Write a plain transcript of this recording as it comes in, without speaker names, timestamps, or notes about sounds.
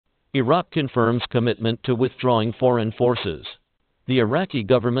Iraq confirms commitment to withdrawing foreign forces. The Iraqi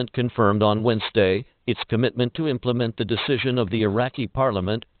government confirmed on Wednesday its commitment to implement the decision of the Iraqi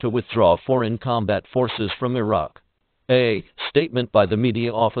parliament to withdraw foreign combat forces from Iraq.A statement by the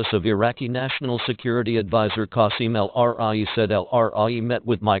media office of Iraqi National Security Advisor Qasim al-Araji said al-Araji met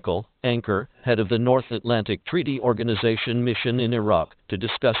with Michael Anker, head of the North Atlantic Treaty Organization mission in Iraq, to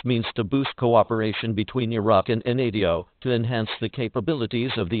discuss means to boost cooperation between Iraq and NATO to enhance the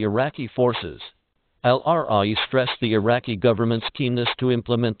capabilities of the Iraqi forces. Al-Araji stressed the Iraqi government's keenness to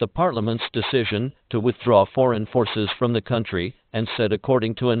implement the parliament's decision to withdraw foreign forces from the country, and said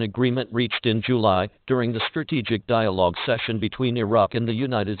according to an agreement reached in July during the strategic dialogue session between Iraq and the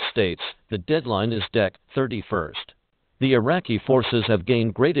United States, the deadline is Dec. 31st. The Iraqi forces have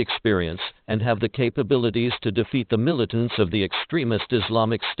gained great experience and have the capabilities to defeat the militants of the extremist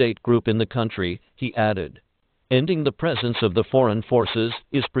Islamic State group in the country, he added. Ending the presence of the foreign forces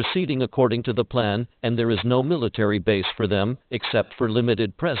is proceeding according to the plan, and there is no military base for them, except for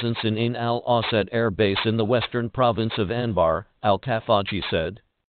limited presence in al-Asad air base in the western province of Anbar, al-Khafaji said.